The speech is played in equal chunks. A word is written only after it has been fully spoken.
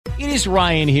It is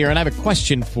Ryan here, and I have a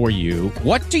question for you.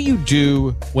 What do you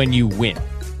do when you win?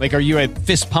 Like, are you a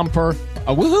fist pumper,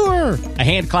 a woohooer, a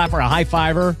hand clapper, a high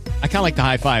fiver? I kind of like the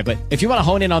high five, but if you want to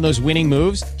hone in on those winning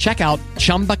moves, check out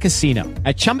Chumba Casino.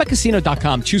 At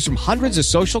ChumbaCasino.com, choose from hundreds of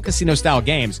social casino-style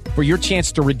games for your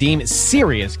chance to redeem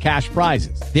serious cash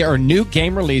prizes. There are new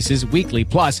game releases weekly,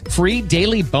 plus free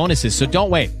daily bonuses, so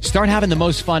don't wait. Start having the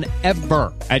most fun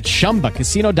ever at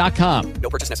ChumbaCasino.com.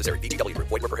 No purchase necessary. VGW. Void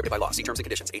where prohibited by law. See terms and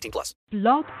conditions. 18+.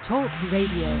 Blog Talk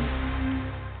Radio.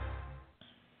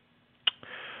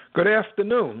 Good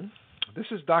afternoon. This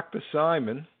is Dr.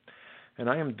 Simon, and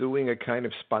I am doing a kind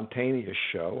of spontaneous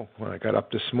show. When I got up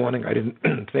this morning, I didn't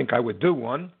think I would do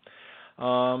one,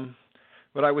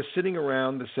 but I was sitting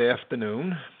around this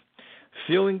afternoon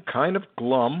feeling kind of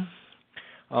glum,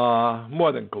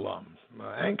 more than glum.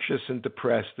 Anxious and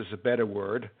depressed is a better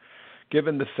word,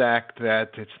 given the fact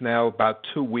that it's now about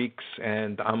 2 weeks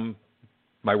and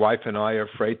my wife and I are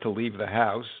afraid to leave the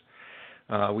house.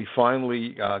 We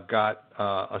finally got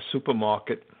a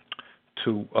supermarket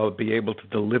to be able to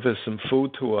deliver some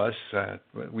food to us.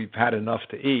 We've had enough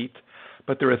to eat,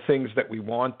 but there are things that we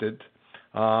wanted.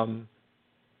 And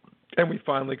we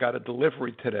finally got a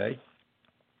delivery today.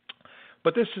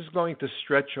 But this is going to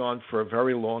stretch on for a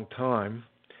very long time.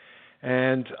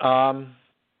 And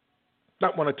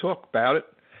not want to talk about it.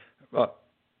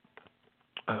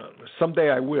 Someday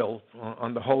I will,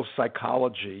 on the whole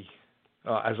psychology,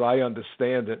 as I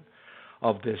understand it,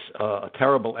 of this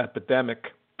terrible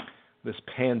epidemic, this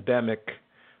pandemic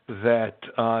that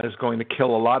is going to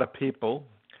kill a lot of people,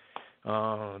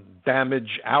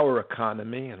 damage our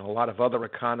economy and a lot of other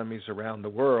economies around the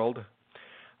world.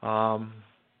 But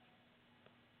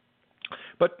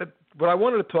what I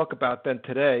wanted to talk about then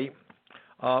today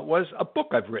was a book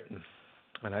I've written,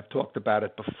 and I've talked about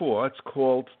it before. It's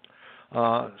called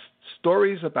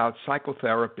Stories About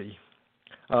Psychotherapy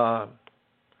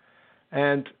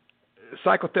and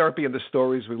Psychotherapy and the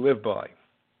Stories We Live By.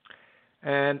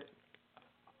 And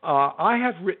I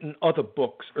have written other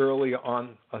books earlier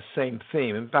on a same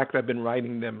theme. In fact, I've been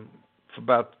writing them for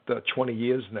about 20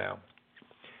 years now.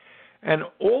 And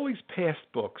all these past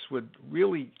books were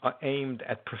really aimed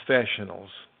at professionals.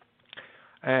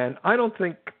 And I don't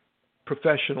think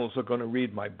professionals are going to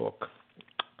read my book.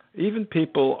 Even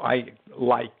people I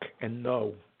like and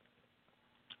know.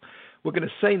 We're going to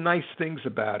say nice things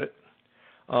about it,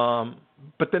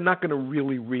 but they're not going to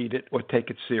really read it or take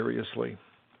it seriously.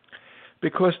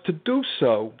 Because to do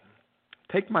so,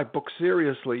 take my book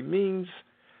seriously, means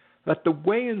that the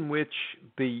way in which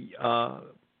the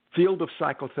field of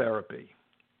psychotherapy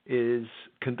is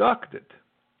conducted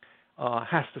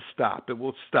has to stop. It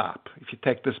will stop if you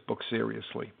take this book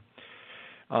seriously.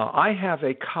 I have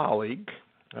a colleague.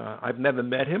 I've never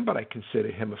met him, but I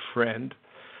consider him a friend.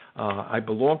 I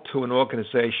belong to an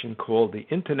organization called the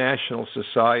International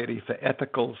Society for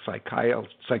Ethical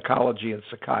Psychology and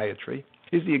Psychiatry.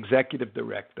 He's the executive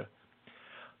director.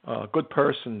 Good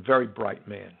person, very bright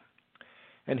man.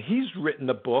 And he's written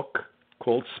a book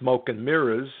called Smoke and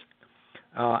Mirrors,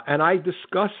 and I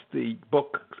discussed the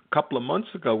book a couple of months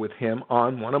ago with him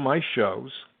on one of my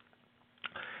shows.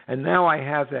 And now I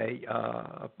have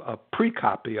a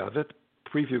pre-copy of it,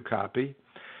 preview copy.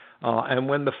 And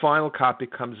when the final copy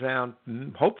comes out,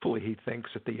 hopefully he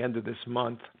thinks at the end of this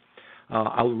month,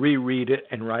 I'll reread it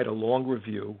and write a long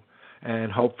review,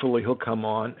 and hopefully he'll come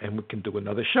on and we can do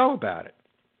another show about it.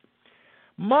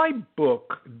 My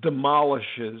book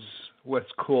demolishes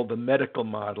what's called the medical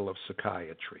model of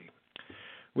psychiatry,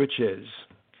 which is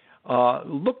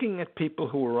looking at people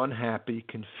who are unhappy,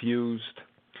 confused,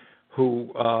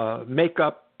 who make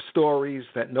up stories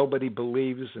that nobody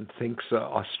believes and thinks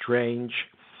are strange,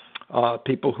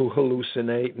 people who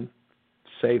hallucinate and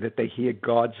say that they hear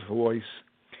God's voice.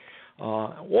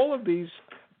 All of these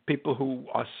people who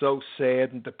are so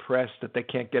sad and depressed that they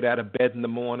can't get out of bed in the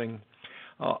morning,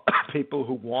 people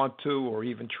who want to or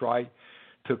even try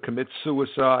to commit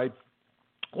suicide,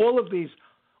 all of these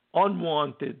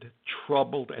unwanted,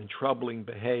 troubled, and troubling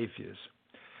behaviors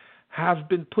have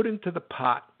been put into the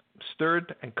pot,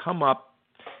 stirred, and come up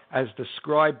as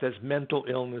described as mental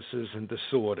illnesses and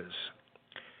disorders.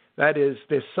 That is,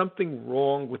 there's something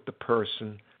wrong with the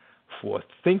person for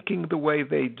thinking the way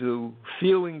they do,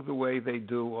 feeling the way they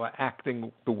do, or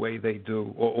acting the way they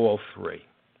do, or all three.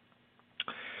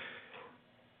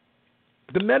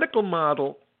 The medical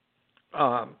model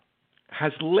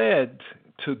has led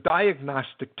to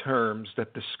diagnostic terms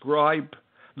that describe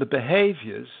the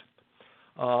behaviors,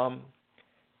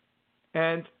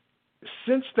 and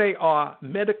since they are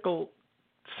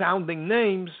medical-sounding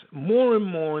names, more and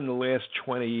more in the last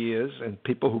 20 years, and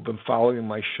people who've been following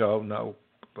my show know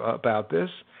about this,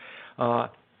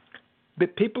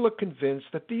 that people are convinced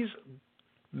that these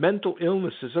mental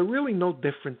illnesses are really no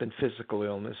different than physical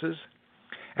illnesses,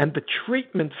 and the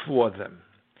treatment for them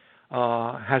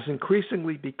has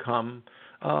increasingly become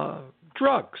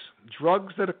drugs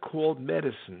that are called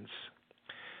medicines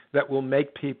that will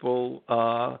make people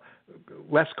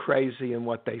less crazy in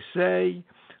what they say,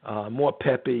 more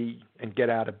peppy, and get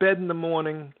out of bed in the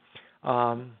morning.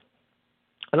 And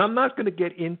I'm not going to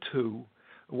get into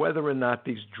whether or not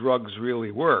these drugs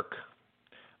really work.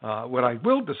 What I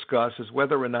will discuss is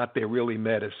whether or not they're really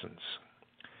medicines.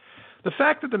 The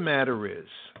fact of the matter is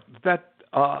that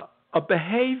a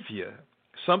behavior,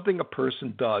 something a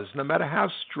person does, no matter how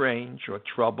strange or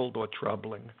troubled or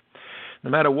troubling, no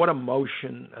matter what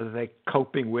emotion they're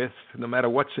coping with, no matter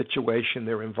what situation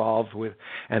they're involved with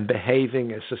and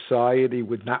behaving as society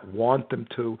would not want them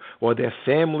to, or their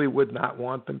family would not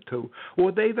want them to,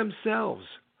 or they themselves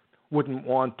wouldn't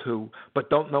want to, but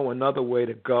don't know another way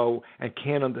to go and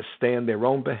can't understand their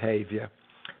own behavior,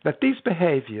 that these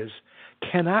behaviors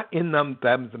cannot in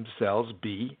themselves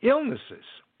be illnesses.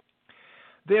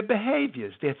 They're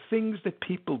behaviors. They're things that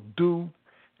people do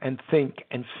and think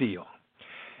and feel.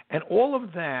 And all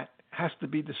of that has to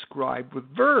be described with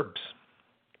verbs.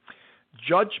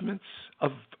 Judgments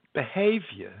of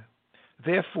behavior,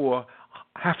 therefore,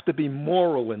 have to be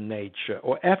moral in nature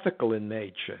or ethical in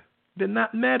nature. They're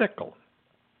not medical.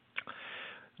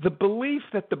 The belief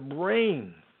that the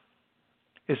brain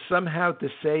is somehow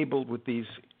disabled with these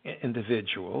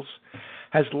individuals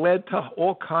has led to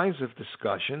all kinds of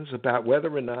discussions about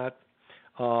whether or not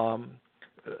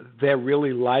they're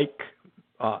really like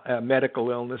medical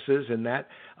illnesses, and that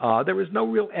there is no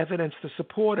real evidence to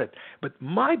support it. But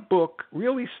my book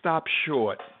really stops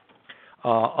short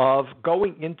of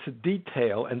going into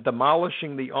detail and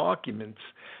demolishing the arguments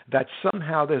that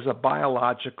somehow there's a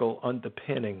biological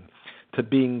underpinning to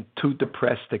being too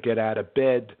depressed to get out of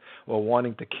bed, or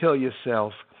wanting to kill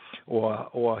yourself,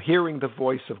 or hearing the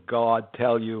voice of God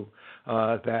tell you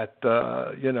that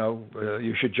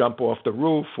you should jump off the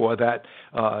roof, or that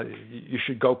you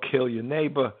should go kill your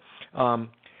neighbor.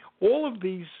 All of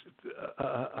these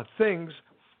things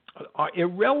are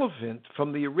irrelevant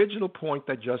from the original point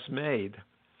I just made,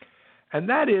 and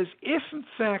that is, if in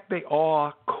fact they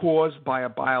are caused by a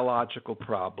biological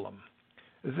problem,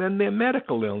 then they're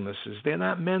medical illnesses. They're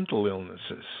not mental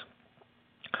illnesses.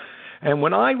 And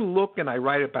when I look and I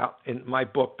write about in my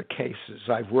book the cases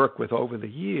I've worked with over the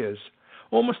years,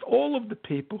 almost all of the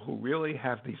people who really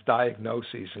have these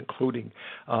diagnoses, including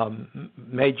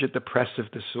major depressive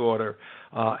disorder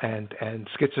and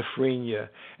schizophrenia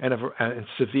and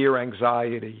severe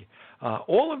anxiety,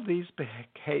 all of these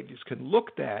behaviors can be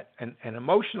looked at, and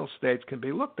emotional states can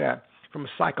be looked at from a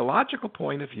psychological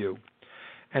point of view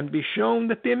and be shown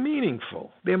that they're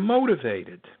meaningful, they're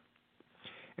motivated,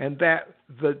 and that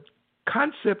the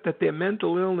concept that they're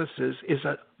mental illnesses is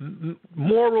a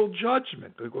moral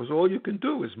judgment, because all you can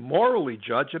do is morally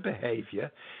judge a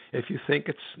behavior if you think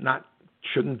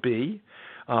shouldn't be,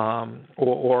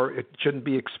 or it shouldn't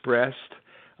be expressed,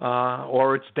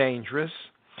 or it's dangerous.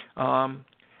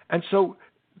 And so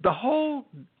the whole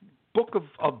book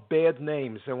of bad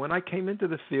names, and when I came into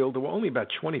the field, there were only about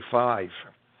 25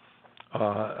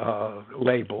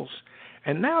 labels,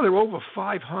 and now there are over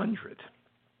 500.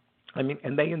 I mean,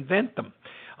 and they invent them.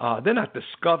 They're not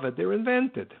discovered, they're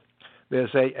invented.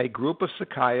 There's a group of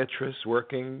psychiatrists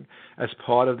working as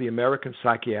part of the American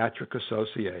Psychiatric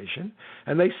Association,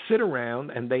 and they sit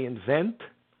around and they invent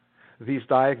these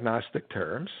diagnostic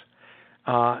terms.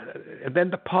 And then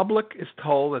the public is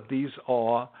told that these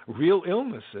are real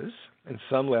illnesses in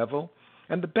some level,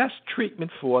 and the best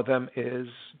treatment for them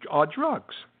are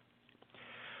drugs.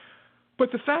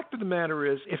 But the fact of the matter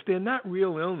is, if they're not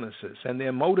real illnesses and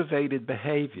they're motivated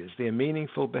behaviors, they're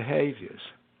meaningful behaviors,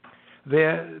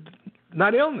 they're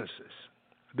not illnesses.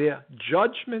 They're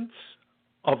judgments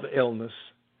of illness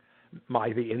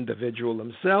by the individual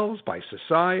themselves, by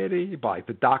society, by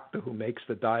the doctor who makes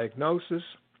the diagnosis.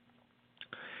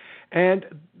 And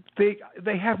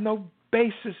they have no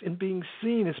basis in being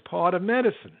seen as part of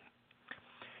medicine.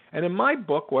 And in my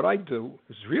book, what I do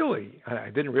is really, I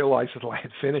didn't realize until I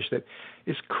had finished it,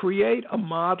 is create a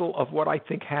model of what I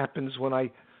think happens when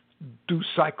I do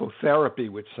psychotherapy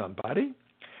with somebody,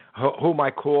 whom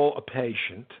I call a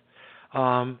patient,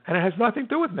 and it has nothing to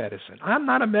do with medicine. I'm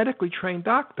not a medically trained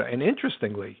doctor, and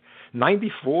interestingly,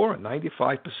 94 or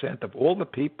 95% of all the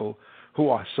people who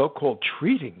are so-called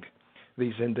treating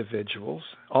these individuals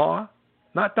are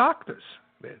not doctors.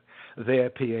 They're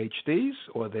PhDs,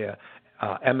 or they're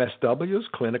MSWs,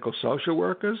 clinical social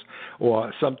workers,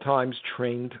 or sometimes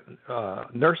trained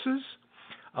nurses.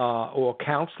 or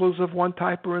counselors of one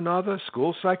type or another,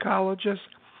 school psychologists.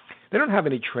 They don't have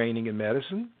any training in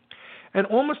medicine. And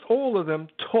almost all of them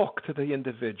talk to the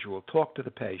individual, talk to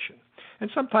the patient. And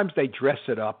sometimes they dress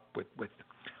it up with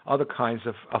other kinds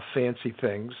of fancy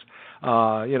things,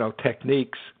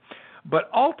 techniques. But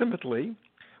ultimately,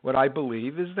 what I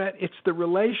believe is that it's the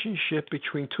relationship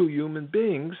between two human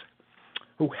beings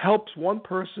who helps one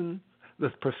person, the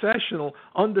professional,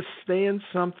 understand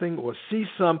something or see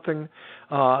something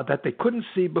that they couldn't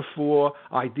see before,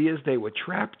 ideas they were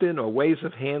trapped in, or ways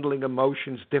of handling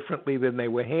emotions differently than they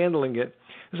were handling it.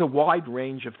 There's a wide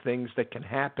range of things that can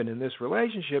happen in this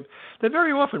relationship that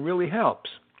very often really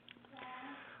helps.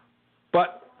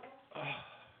 But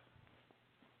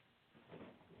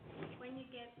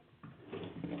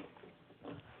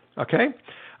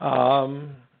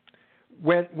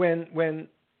when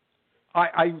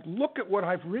I look at what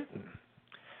I've written,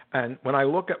 and when I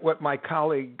look at what my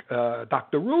colleague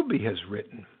Dr. Ruby has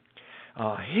written,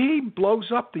 he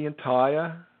blows up the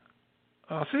entire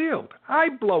field. I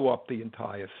blow up the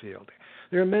entire field.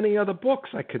 There are many other books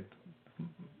I could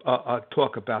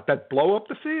talk about that blow up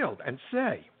the field and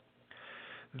say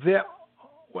that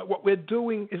what we're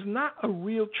doing is not a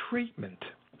real treatment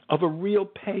of a real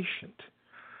patient,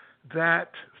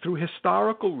 that through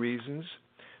historical reasons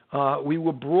we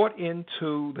were brought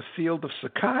into the field of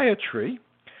psychiatry,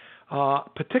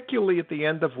 particularly at the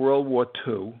end of World War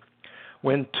II,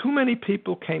 when too many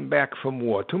people came back from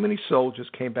war, too many soldiers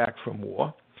came back from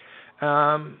war,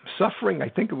 suffering, I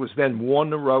think it was then war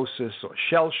neurosis or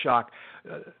shell shock.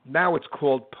 Now it's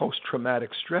called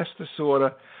post-traumatic stress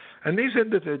disorder. And these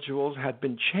individuals had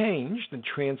been changed and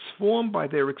transformed by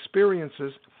their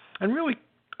experiences and really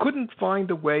couldn't find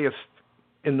a way of,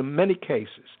 in the many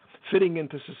cases, fitting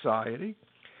into society.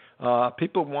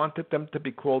 People wanted them to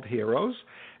be called heroes,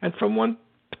 and from one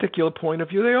particular point of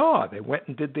view, they are. They went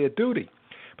and did their duty.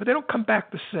 But they don't come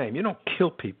back the same. You don't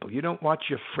kill people. You don't watch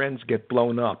your friends get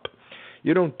blown up.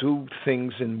 You don't do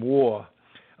things in war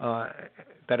that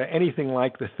are anything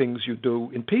like the things you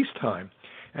do in peacetime.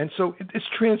 And so it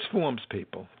transforms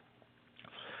people.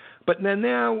 But then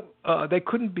now they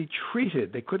couldn't be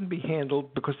treated, they couldn't be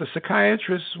handled because the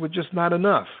psychiatrists were just not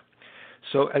enough.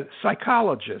 So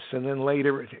psychologists and then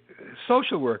later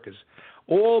social workers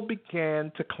all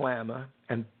began to clamor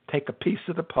and take a piece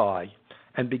of the pie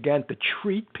and began to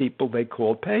treat people they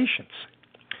called patients.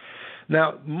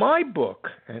 Now, my book,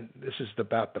 and this is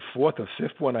about the fourth or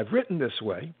fifth one I've written this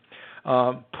way,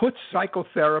 puts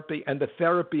psychotherapy and the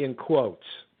therapy in quotes.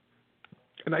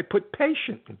 And I put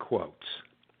patient in quotes.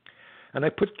 And I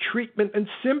put treatment and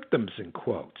symptoms in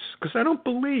quotes, because I don't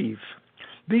believe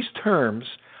these terms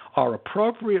are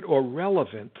appropriate or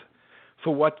relevant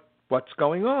for what's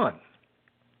going on.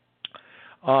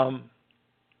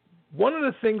 One of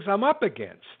the things I'm up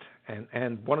against,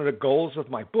 and one of the goals of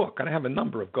my book, and I have a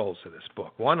number of goals for this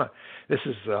book. One,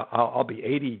 I'll be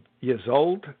 80 years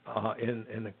old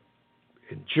in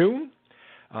June.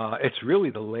 It's really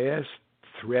the last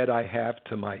thread I have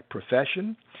to my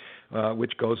profession,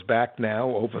 which goes back now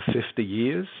over 50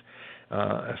 years.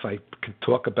 If I can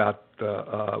talk about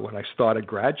when I started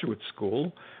graduate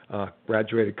school,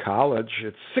 graduated college,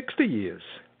 it's 60 years,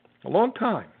 a long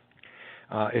time.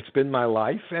 It's been my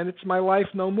life, and it's my life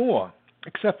no more,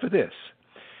 except for this.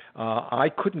 I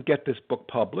couldn't get this book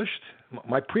published.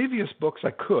 My previous books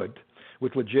I could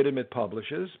with legitimate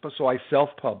publishers, but so I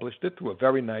self-published it through a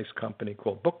very nice company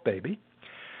called BookBaby.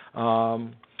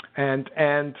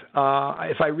 And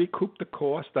if I recoup the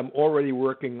cost, I'm already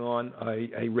working on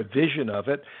a revision of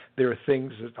it. There are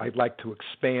things that I'd like to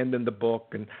expand in the book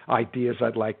and ideas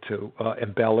I'd like to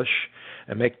embellish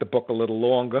and make the book a little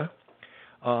longer.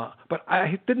 But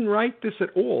I didn't write this at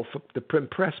all to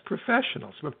impress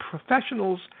professionals. But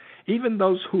professionals, even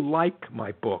those who like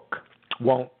my book,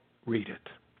 won't read it.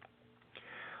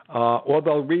 Or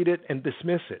they'll read it and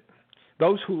dismiss it.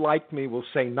 Those who like me will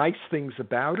say nice things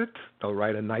about it. They'll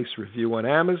write a nice review on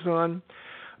Amazon,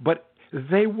 but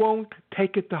they won't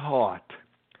take it to heart.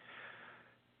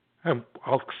 And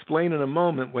I'll explain in a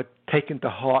moment what taken to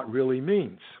heart really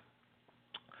means.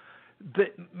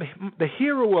 The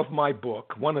hero of my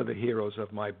book, one of the heroes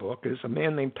of my book, is a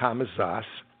man named Thomas Szasz,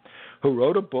 who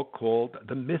wrote a book called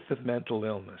The Myth of Mental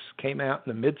Illness. Came out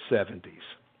in the mid-'70s.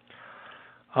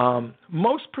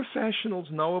 Most professionals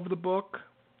know of the book,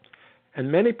 and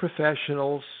many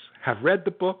professionals have read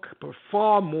the book, but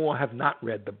far more have not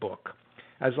read the book.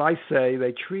 As I say,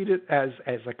 they treat it as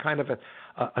a kind of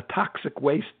a toxic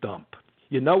waste dump.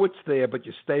 You know it's there, but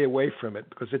you stay away from it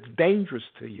because it's dangerous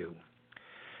to you.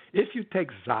 If you take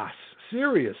Szasz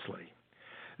seriously,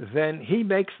 then he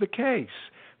makes the case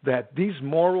that these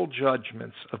moral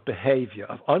judgments of behavior,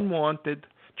 of unwanted,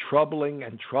 troubling,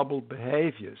 and troubled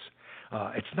behaviors,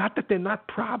 it's not that they're not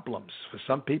problems. For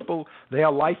some people, they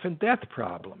are life and death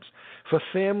problems. For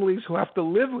families who have to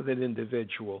live with an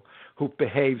individual who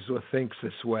behaves or thinks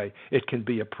this way, it can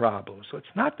be a problem. So it's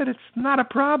not that it's not a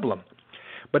problem,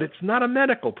 but it's not a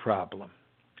medical problem.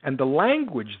 And the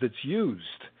language that's used,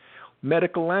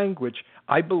 medical language,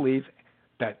 I believe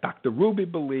that Dr. Ruby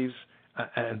believes,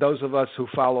 and those of us who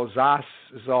follow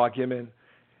Zoss's argument,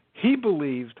 he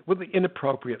believed with the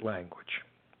inappropriate language.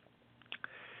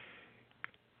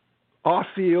 Our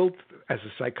field, as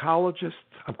a psychologist,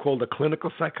 I'm called a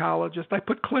clinical psychologist. I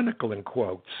put clinical in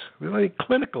quotes. Really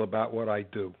clinical about what I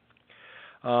do.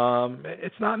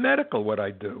 It's not medical what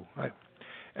I do.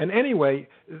 And anyway,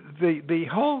 the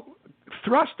whole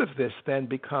thrust of this then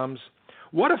becomes,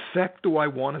 what effect do I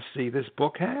want to see this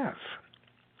book have?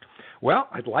 Well,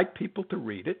 I'd like people to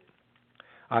read it.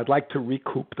 I'd like to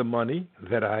recoup the money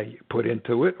that I put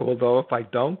into it, although if I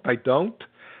don't, I don't.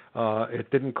 It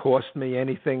didn't cost me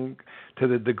anything to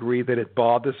the degree that it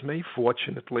bothers me.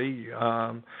 Fortunately,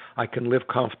 I can live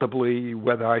comfortably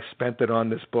whether I spent it on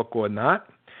this book or not.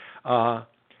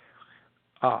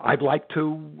 I'd like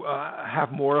to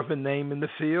have more of a name in the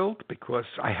field because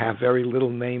I have very little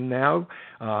name now.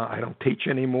 I don't teach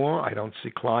anymore. I don't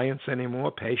see clients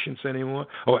anymore, patients anymore.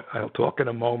 Or I'll talk in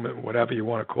a moment, whatever you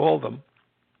want to call them.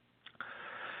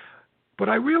 But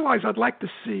I realize I'd like to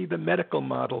see the medical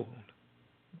model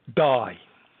die.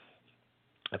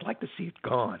 I'd like to see it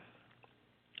gone.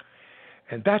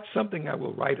 And that's something I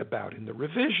will write about in the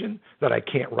revision that I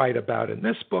can't write about in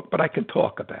this book, but I can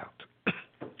talk about.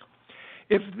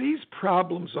 If these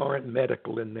problems aren't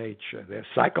medical in nature, they're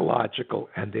psychological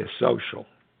and they're social,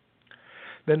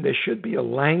 then there should be a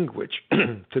language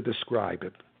to describe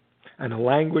it and a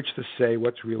language to say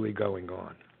what's really going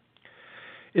on.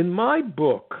 In my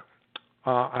book,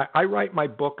 I write my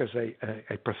book as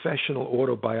a professional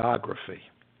autobiography.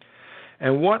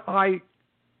 And what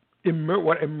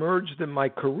emerged in my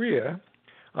career,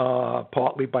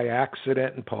 partly by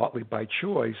accident and partly by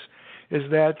choice, is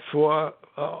that for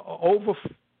over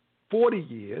 40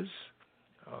 years,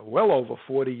 well over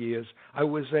 40 years, I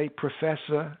was a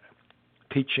professor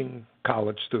teaching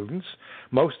college students,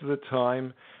 most of the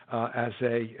time as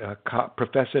a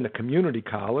professor in a community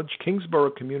college,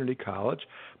 Kingsborough Community College,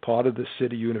 part of the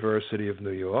City University of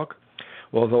New York,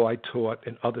 although I taught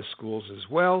in other schools as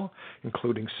well,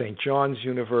 including St. John's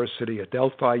University,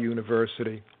 Adelphi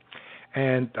University.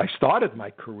 And I started my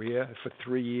career for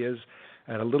 3 years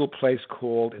at a little place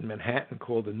in Manhattan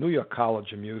called the New York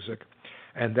College of Music.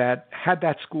 And that, had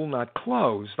that school not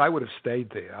closed, I would have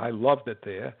stayed there. I loved it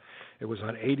there. It was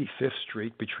on 85th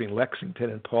Street between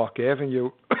Lexington and Park Avenue,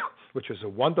 which was a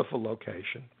wonderful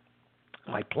location.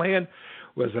 My plan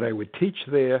was that I would teach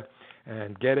there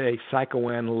and get a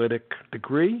psychoanalytic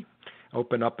degree,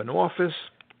 open up an office,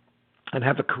 and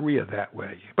have a career that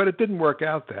way. But it didn't work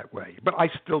out that way. But I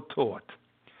still taught.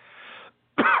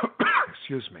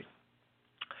 Excuse me.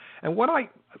 And what I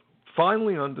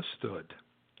finally understood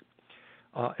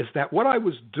is that what I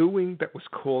was doing that was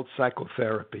called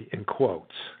psychotherapy, in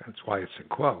quotes, that's why it's in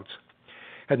quotes,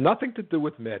 had nothing to do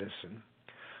with medicine,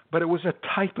 but it was a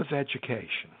type of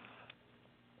education.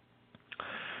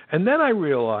 And then I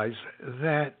realized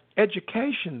that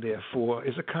education, therefore,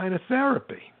 is a kind of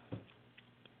therapy.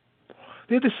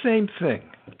 They're the same thing,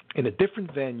 in a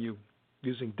different venue,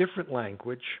 using different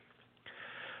language.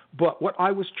 But what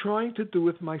I was trying to do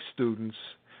with my students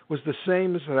was the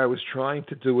same as that I was trying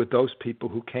to do with those people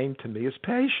who came to me as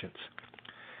patients.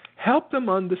 Help them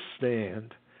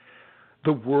understand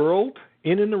the world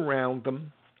in and around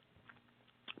them,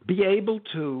 be able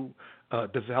to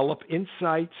develop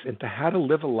insights into how to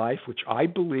live a life which I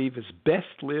believe is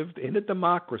best lived in a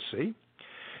democracy,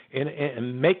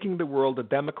 in making the world a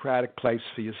democratic place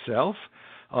for yourself,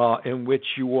 in which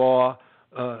you are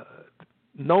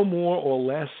no more or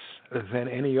less than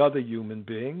any other human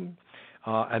being,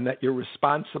 and that you're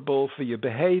responsible for your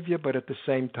behavior, but at the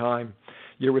same time,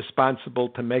 you're responsible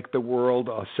to make the world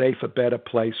a safer, better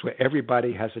place where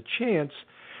everybody has a chance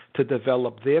to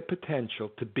develop their potential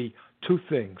to be two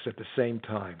things at the same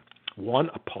time. One,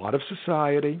 a part of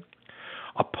society,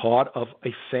 a part of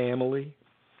a family,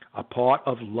 a part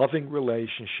of loving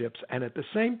relationships, and at the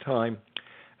same time,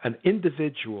 an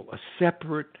individual, a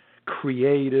separate,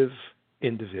 creative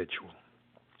individual.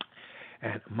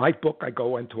 And in my book, I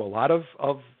go into a lot of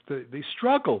the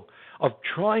struggle of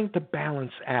trying to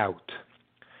balance out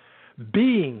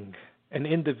being an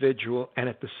individual and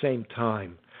at the same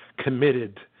time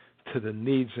committed to the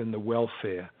needs and the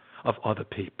welfare of other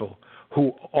people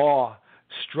who are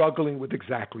struggling with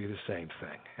exactly the same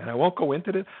thing. And I won't go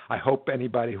into it. I hope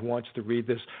anybody who wants to read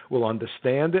this will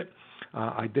understand it.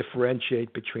 I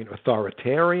differentiate between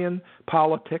authoritarian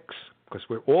politics, because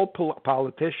we're all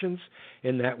politicians,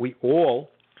 in that we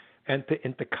all enter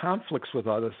into conflicts with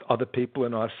other people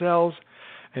and ourselves.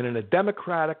 And in a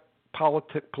democratic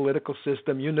political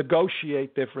system, you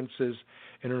negotiate differences.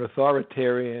 In an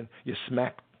authoritarian, you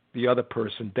smack the other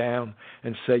person down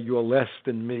and say, you're less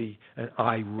than me and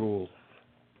I rule.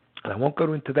 And I won't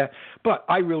go into that, but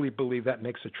I really believe that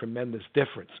makes a tremendous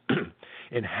difference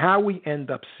in how we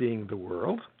end up seeing the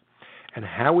world and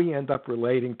how we end up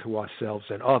relating to ourselves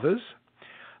and others.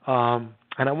 And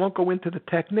I won't go into the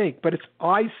technique, but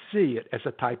I see it as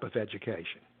a type of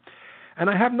education. And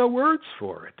I have no words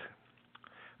for it.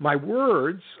 My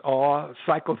words are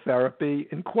psychotherapy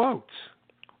in quotes,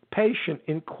 patient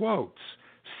in quotes,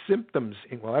 symptoms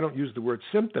I don't use the word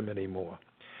symptom anymore.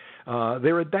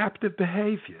 They're adaptive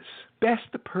behaviors, best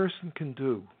a person can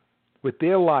do with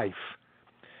their life,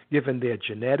 given their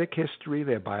genetic history,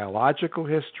 their biological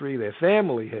history, their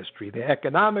family history, their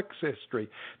economics history,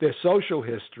 their social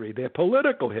history, their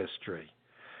political history.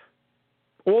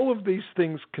 All of these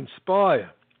things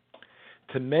conspire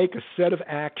to make a set of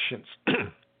actions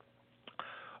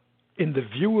in the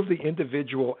view of the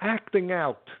individual, acting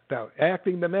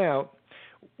them out,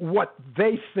 what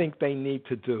they think they need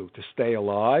to do to stay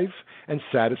alive and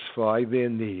satisfy their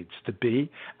needs, to be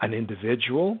an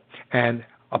individual and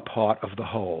a part of the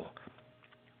whole.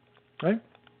 Right?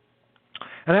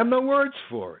 And I have no words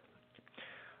for it.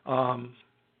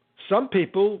 Some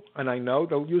people, and I know,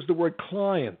 they'll use the word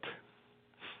client.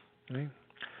 Right?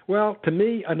 Well, to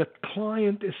me, a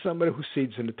client is somebody who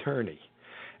sees an attorney.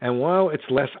 And while it's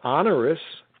less onerous,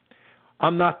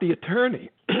 I'm not the attorney.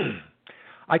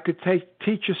 I could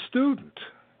teach a student.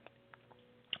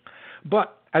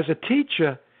 But as a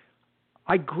teacher,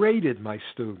 I graded my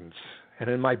students. And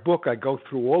in my book, I go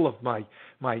through all of my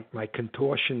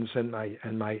contortions and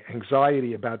my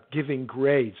anxiety about giving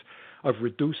grades, of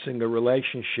reducing a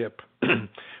relationship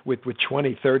with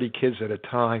 20, 30 kids at a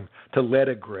time to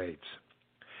letter grades,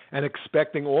 and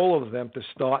expecting all of them to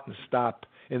start and stop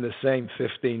in the same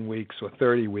 15 weeks or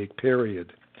 30-week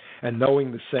period, and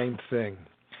knowing the same thing.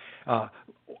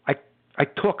 I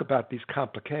talk about these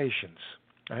complications.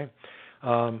 Right?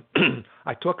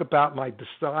 I talk about my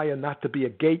desire not to be a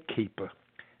gatekeeper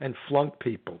and flunk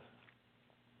people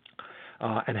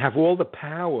and have all the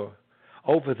power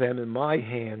over them in my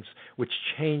hands, which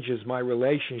changes my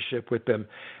relationship with them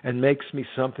and makes me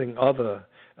something other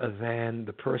than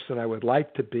the person I would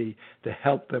like to be, to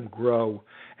help them grow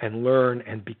and learn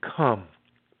and become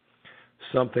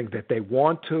something that they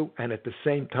want to, and at the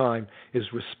same time is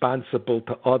responsible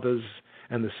to others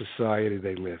and the society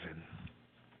they live in.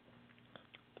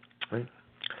 Right?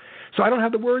 So I don't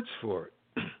have the words for it.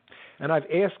 And I've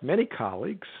asked many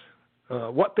colleagues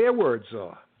what their words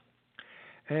are.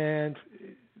 And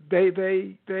they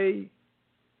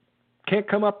can't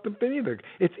come up with either.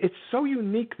 It's so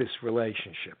unique, this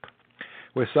relationship,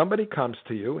 where somebody comes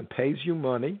to you and pays you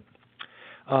money,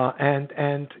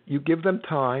 and you give them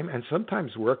time, and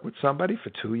sometimes work with somebody for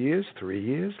 2 years, 3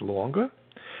 years, longer.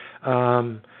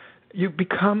 You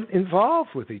become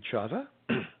involved with each other,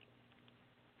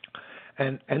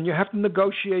 and you have to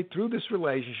negotiate through this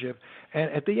relationship. And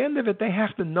at the end of it, they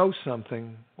have to know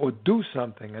something or do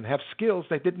something and have skills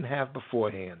they didn't have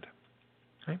beforehand.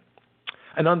 Right?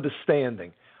 An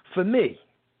understanding. For me,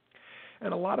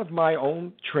 and a lot of my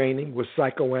own training was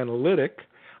psychoanalytic,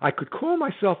 I could call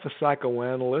myself a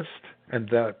psychoanalyst and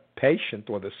the patient,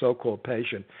 or the so-called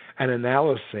patient, an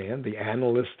analysand, the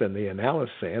analyst and the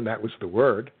analysand, that was the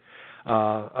word,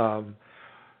 because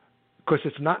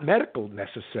it's not medical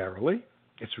necessarily.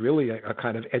 It's really a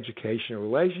kind of educational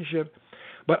relationship.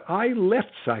 But I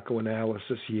left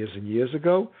psychoanalysis years and years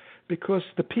ago because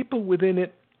the people within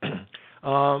it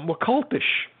were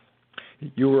cultish.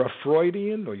 You were a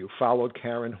Freudian, or you followed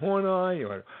Karen Horney,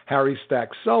 or Harry Stack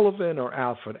Sullivan, or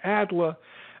Alfred Adler,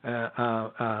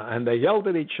 and they yelled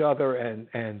at each other,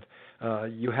 and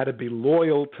you had to be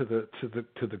loyal to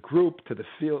the group, to the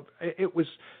field. It was.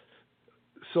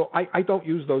 So I don't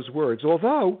use those words,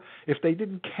 although if they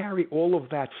didn't carry all of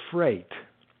that freight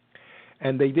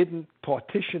and they didn't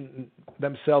partition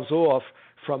themselves off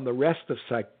from the rest of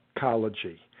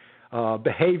psychology,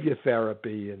 behavior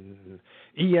therapy and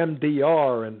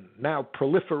EMDR, and now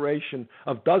proliferation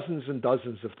of dozens and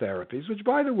dozens of therapies, which,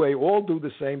 by the way, all do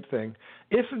the same thing,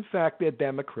 if in fact they're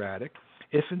democratic,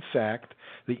 if in fact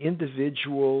the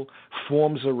individual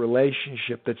forms a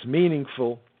relationship that's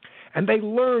meaningful And they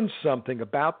learn something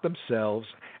about themselves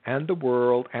and the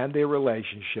world and their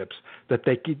relationships that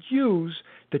they could use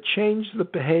to change the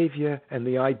behavior and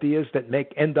the ideas that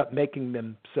end up making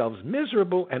themselves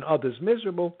miserable and others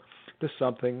miserable to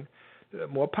something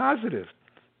more positive,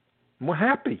 more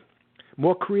happy,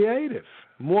 more creative,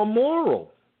 more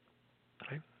moral.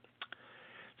 Right?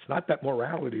 It's not that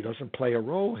morality doesn't play a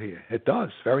role here. It does,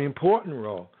 very important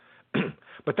role.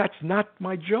 But that's not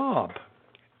my job.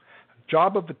 The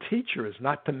job of a teacher is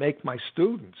not to make my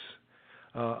students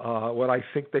what I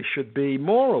think they should be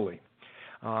morally,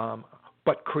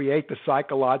 but create the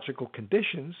psychological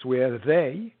conditions where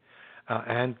they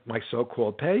and my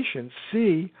so-called patients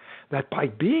see that by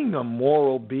being a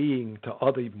moral being to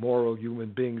other moral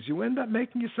human beings, you end up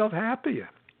making yourself happier.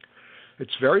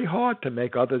 It's very hard to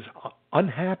make others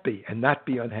unhappy and not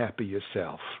be unhappy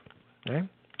yourself. Okay?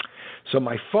 So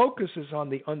my focus is on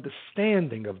the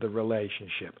understanding of the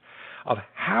relationship, of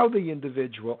how the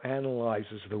individual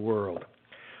analyzes the world.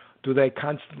 Do they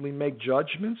constantly make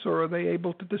judgments, or are they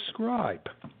able to describe?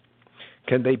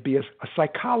 Can they be a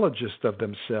psychologist of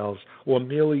themselves or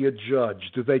merely a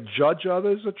judge? Do they judge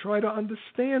others or try to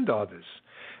understand others?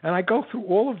 And I go through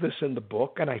all of this in the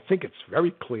book, and I think it's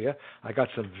very clear. I got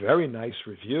some very nice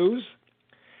reviews.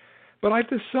 But I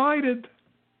decided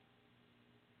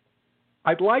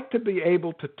I'd like to be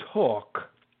able to talk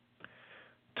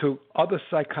to other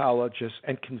psychologists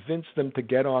and convince them to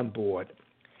get on board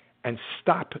and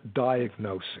stop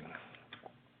diagnosing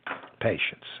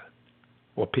patients,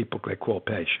 or people they call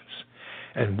patients,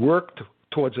 and work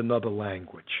towards another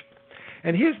language.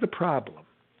 And here's the problem.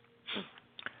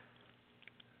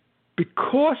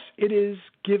 Because it is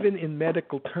given in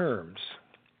medical terms,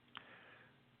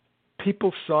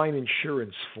 people sign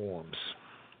insurance forms.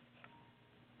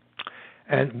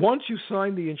 And once you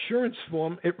sign the insurance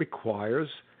form, it requires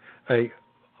a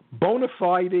bona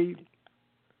fide,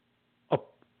 a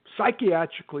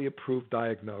psychiatrically approved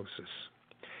diagnosis.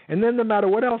 And then no matter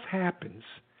what else happens,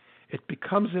 it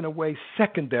becomes in a way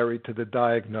secondary to the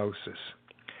diagnosis.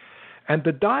 And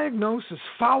the diagnosis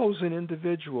follows an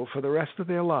individual for the rest of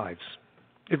their lives.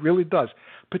 It really does,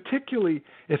 particularly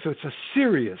if it's a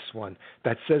serious one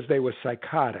that says they were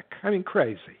psychotic,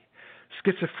 crazy,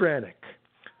 schizophrenic,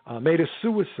 made a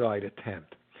suicide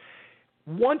attempt.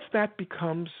 Once that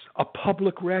becomes a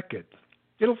public record,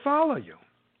 it'll follow you.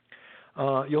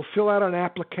 You'll fill out an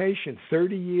application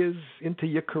 30 years into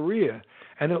your career,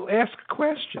 and it'll ask a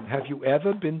question. Have you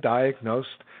ever been diagnosed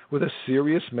with a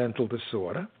serious mental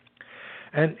disorder?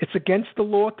 And it's against the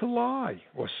law to lie.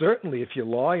 Or certainly if you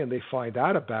lie and they find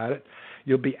out about it,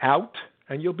 you'll be out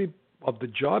and you'll be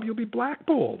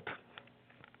blackballed.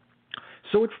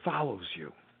 So it follows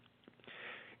you.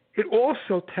 It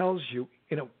also tells you,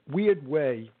 in a weird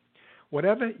way,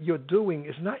 whatever you're doing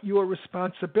is not your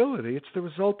responsibility. It's the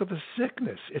result of a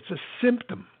sickness. It's a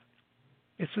symptom.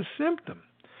 It's a symptom.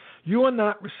 You are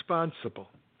not responsible.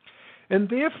 And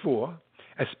therefore,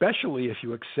 especially if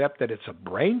you accept that it's a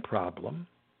brain problem,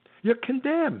 you're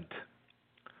condemned.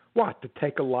 What, to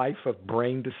take a life of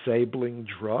brain-disabling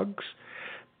drugs?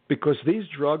 Because these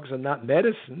drugs are not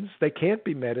medicines. They can't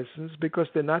be medicines because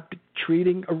they're not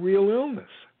treating a real illness.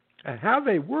 And how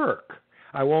they work,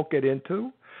 I won't get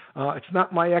into. It's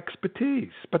not my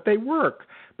expertise. But they work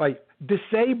by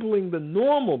disabling the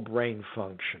normal brain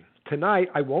function. Tonight,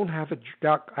 I won't have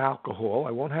alcohol.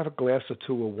 I won't have a glass or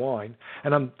two of wine.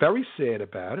 And I'm very sad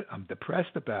about it. I'm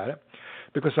depressed about it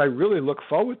because I really look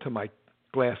forward to my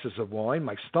glasses of wine.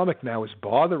 My stomach now is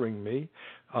bothering me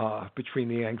between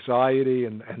the anxiety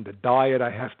and the diet I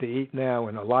have to eat now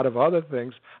and a lot of other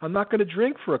things. I'm not going to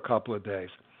drink for a couple of days.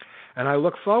 And I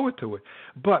look forward to it.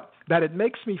 But that it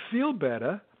makes me feel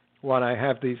better when I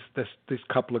have these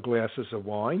couple of glasses of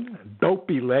wine,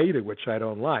 dopey later, which I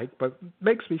don't like, but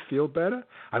makes me feel better.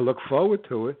 I look forward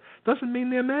to it. Doesn't mean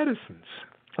they're medicines.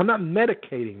 I'm not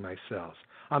medicating myself.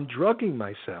 I'm drugging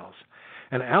myself.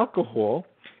 And alcohol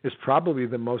is probably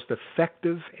the most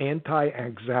effective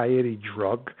anti-anxiety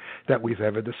drug that we've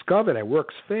ever discovered. It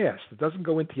works fast. It doesn't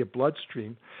go into your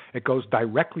bloodstream. It goes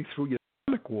directly through your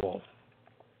stomach wall,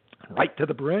 right to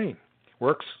the brain.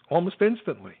 Works almost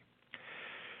instantly.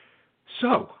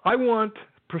 So I want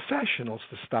professionals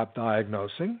to stop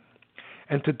diagnosing.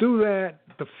 And to do that,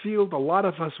 the field, a lot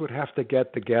of us would have to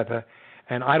get together.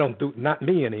 And not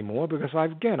me anymore, because I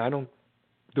don't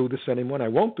do this anymore, and I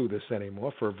won't do this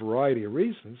anymore for a variety of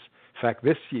reasons. In fact,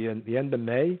 this year, at the end of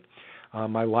May,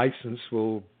 my license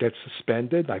will get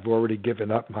suspended. I've already given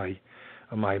up my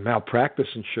malpractice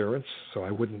insurance, so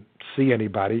I wouldn't see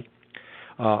anybody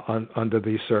under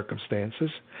these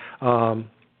circumstances.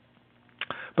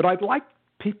 But I'd like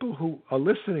people who are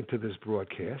listening to this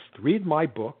broadcast read my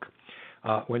book.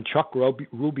 When Chuck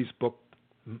Ruby's book,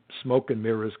 Smoke and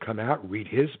Mirrors, come out, read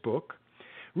his book.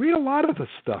 Read a lot of the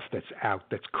stuff that's out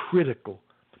that's critical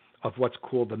of what's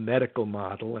called the medical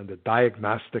model and the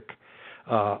diagnostic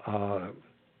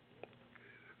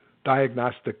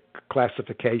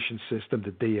classification system,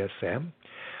 the DSM,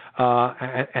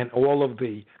 and all of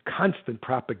the constant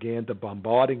propaganda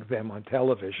bombarding them on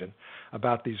television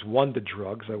about these wonder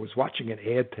drugs. I was watching an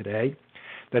ad today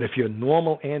that if your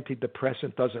normal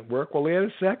antidepressant doesn't work, well, add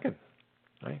a second.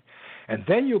 Right? And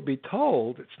then you'll be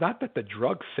told it's not that the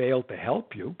drug failed to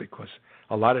help you, because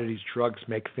a lot of these drugs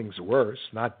make things worse,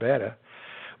 not better,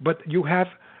 but you have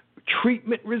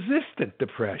treatment-resistant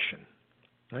depression.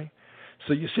 Right?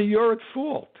 So you see, you're at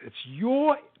fault. It's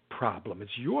your problem.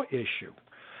 It's your issue.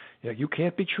 You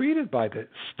can't be treated by the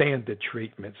standard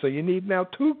treatment, so you need now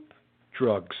 2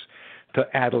 drugs to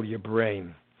addle your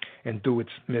brain and do its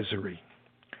misery.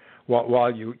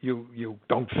 While you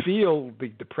don't feel the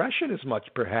depression as much,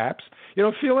 perhaps, you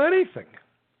don't feel anything.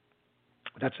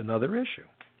 That's another issue.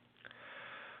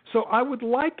 So I would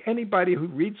like anybody who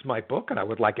reads my book, and I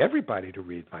would like everybody to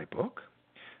read my book.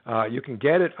 You can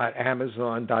get it at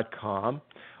Amazon.com,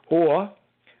 or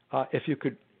if you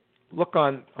could look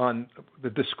on the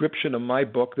description of my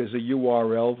book, there's a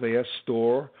URL there,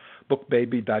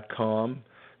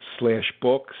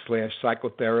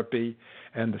 storebookbaby.com/book/psychotherapy,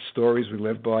 and the stories we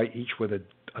live by, each with a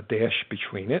dash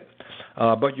between it.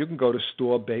 But you can go to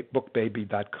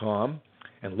storebookbaby.com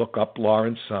and look up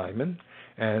Lawrence Simon,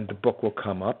 and the book will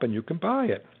come up and you can buy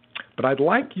it. But I'd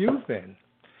like you then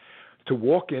to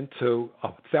walk into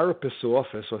a therapist's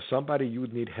office or somebody you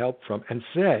would need help from and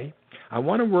say, I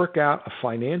want to work out a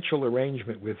financial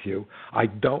arrangement with you. I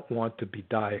don't want to be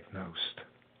diagnosed.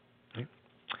 Okay?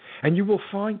 And you will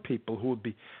find people who would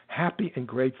be happy and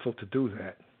grateful to do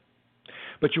that.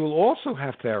 But you will also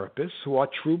have therapists who are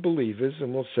true believers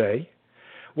and will say,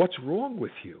 what's wrong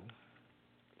with you?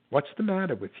 What's the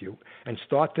matter with you? And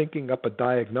start thinking up a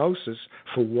diagnosis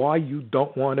for why you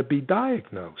don't want to be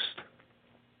diagnosed.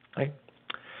 Okay?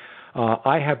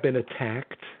 I have been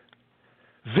attacked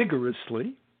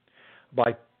vigorously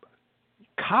by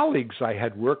colleagues I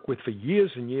had worked with for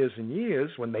years and years and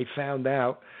years when they found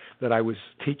out that I was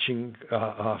teaching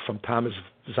from Thomas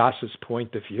Zass's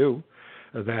point of view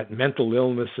that mental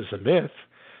illness is a myth,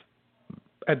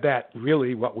 and that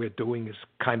really what we're doing is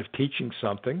kind of teaching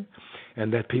something,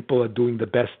 and that people are doing the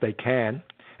best they can,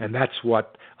 and that's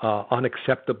what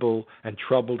unacceptable and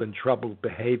troubled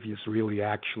behaviors really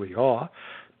actually are.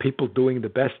 People doing the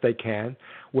best they can,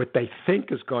 what they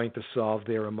think is going to solve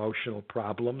their emotional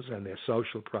problems and their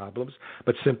social problems,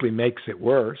 but simply makes it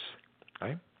worse.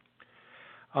 Right?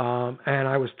 And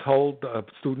I was told,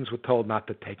 students were told not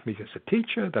to take me as a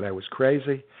teacher, that I was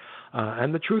crazy.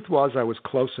 And the truth was I was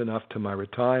close enough to my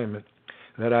retirement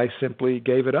that I simply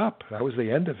gave it up. That was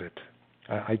the end of it.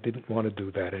 I didn't want to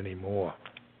do that anymore.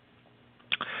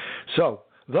 So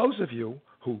those of you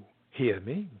who hear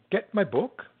me, get my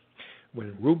book.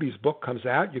 When Ruby's book comes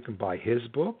out, you can buy his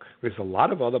book. There's a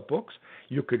lot of other books.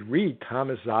 You could read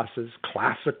Thomas Zass's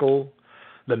Classical,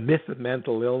 The Myth of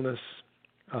Mental Illness.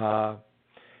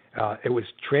 It was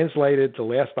translated, the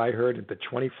last I heard, into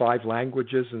 25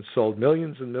 languages and sold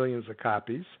millions and millions of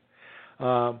copies.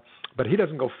 But he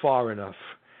doesn't go far enough.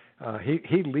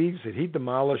 He leaves it. He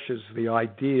demolishes the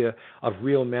idea of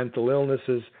real mental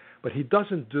illnesses, but he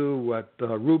doesn't do what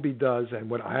Ruby does and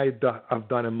what I've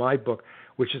done in my book,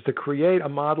 which is to create a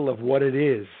model of what it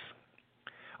is,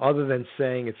 other than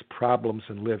saying it's problems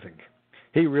in living.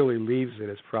 He really leaves it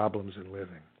as problems in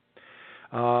living.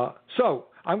 So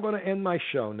I'm going to end my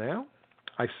show now.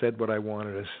 I've said what I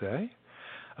wanted to say.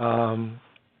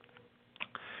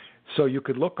 So you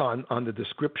could look on the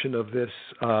description of this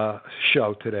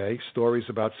show today, Stories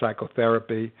About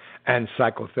Psychotherapy and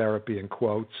Psychotherapy in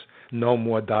quotes, No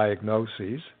More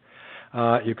Diagnoses.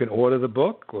 You can order the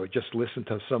book or just listen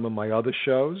to some of my other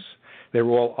shows. They're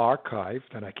all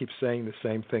archived, and I keep saying the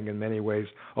same thing in many ways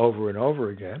over and over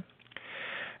again.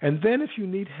 And then if you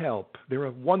need help, there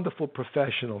are wonderful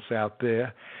professionals out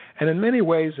there. And in many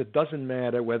ways, it doesn't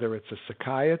matter whether it's a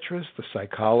psychiatrist, a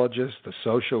psychologist, a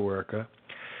social worker,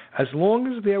 as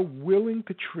long as they're willing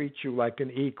to treat you like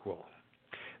an equal.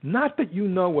 Not that you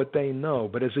know what they know,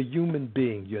 but as a human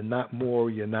being, you're not more,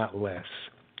 you're not less.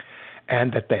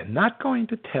 And that they're not going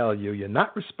to tell you you're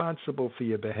not responsible for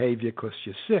your behavior because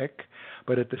you're sick,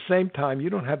 but at the same time, you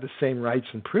don't have the same rights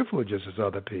and privileges as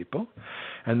other people.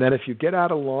 And that if you get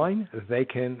out of line, they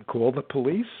can call the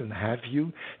police and have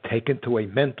you taken to a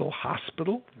mental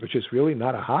hospital, which is really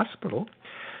not a hospital.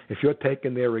 If you're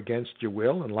taken there against your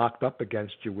will and locked up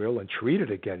against your will and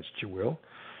treated against your will,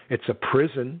 it's a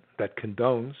prison that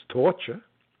condones torture,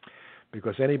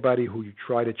 because anybody who you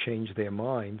try to change their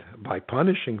mind by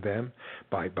punishing them,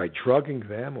 by drugging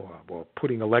them or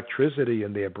putting electricity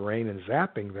in their brain and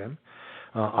zapping them,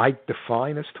 I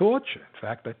define as torture. In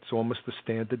fact, that's almost the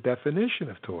standard definition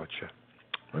of torture.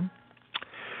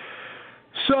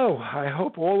 So I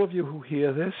hope all of you who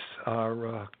hear this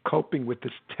are coping with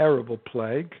this terrible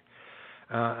plague,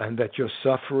 and that your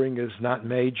suffering is not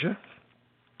major,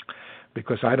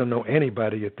 because I don't know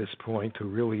anybody at this point who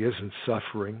really isn't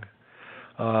suffering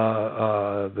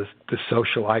the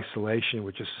social isolation,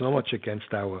 which is so much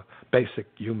against our basic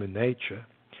human nature.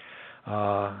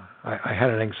 I had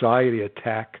an anxiety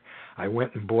attack. I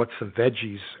went and bought some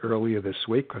veggies earlier this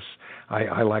week because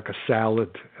I like a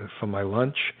salad for my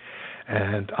lunch.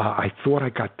 And I thought I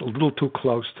got a little too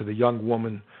close to the young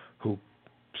woman who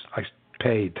I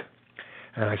paid.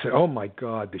 And I said, oh, my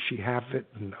God, does she have it?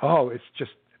 And, it's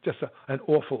just an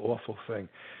awful, awful thing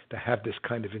to have this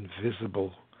kind of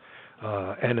invisible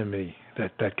enemy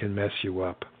that can mess you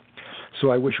up. So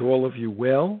I wish all of you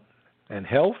well and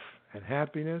health and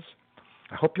happiness.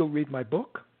 I hope you'll read my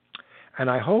book. And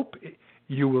I hope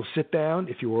you will sit down,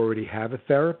 if you already have a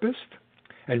therapist,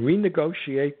 and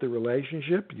renegotiate the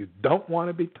relationship. You don't want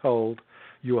to be told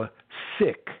you are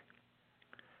sick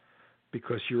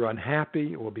because you're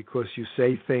unhappy or because you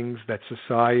say things that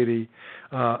society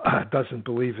doesn't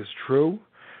believe is true.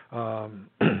 One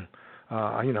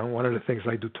of the things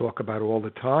I do talk about all the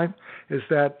time is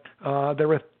that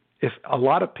if a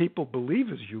lot of people believe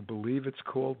as you believe, it's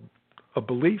called a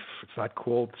belief. It's not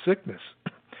called sickness.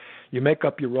 You make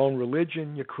up your own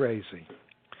religion, you're crazy.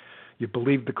 You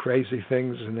believe the crazy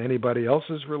things in anybody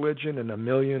else's religion, and 1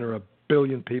 million or 1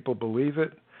 billion people believe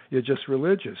it, you're just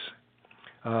religious.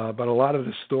 But a lot of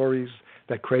the stories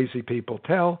that crazy people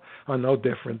tell are no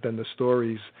different than the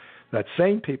stories that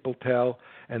sane people tell,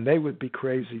 and they would be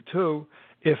crazy too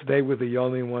if they were the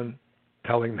only one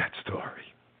telling that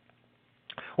story.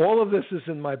 All of this is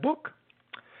in my book.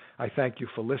 I thank you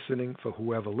for listening, for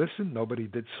whoever listened. Nobody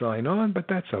did sign on, but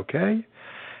that's okay.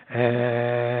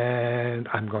 And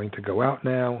I'm going to go out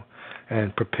now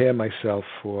and prepare myself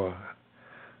for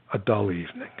a dull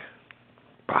evening.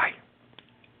 Bye.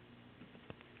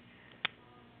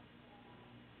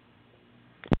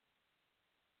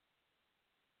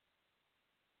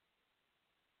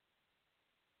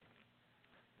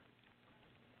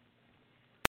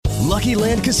 Lucky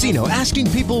Land Casino, asking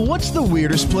people, what's the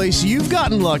weirdest place you've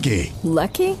gotten lucky?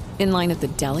 Lucky? In line at the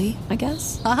deli, I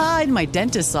guess? Aha, in my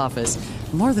dentist's office.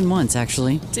 More than once,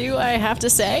 actually. Do I have to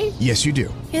say? Yes, you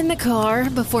do. In the car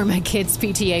before my kids'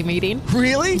 PTA meeting.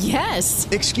 Really? Yes.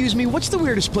 Excuse me, what's the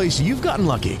weirdest place you've gotten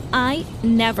lucky? I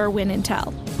never win and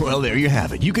tell. Well, there you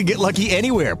have it. You can get lucky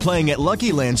anywhere, playing at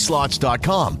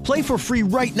LuckyLandSlots.com. Play for free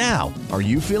right now. Are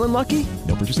you feeling lucky?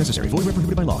 No purchase necessary. Void where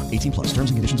prohibited by law. 18+.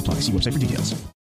 Terms and conditions apply. See website for details.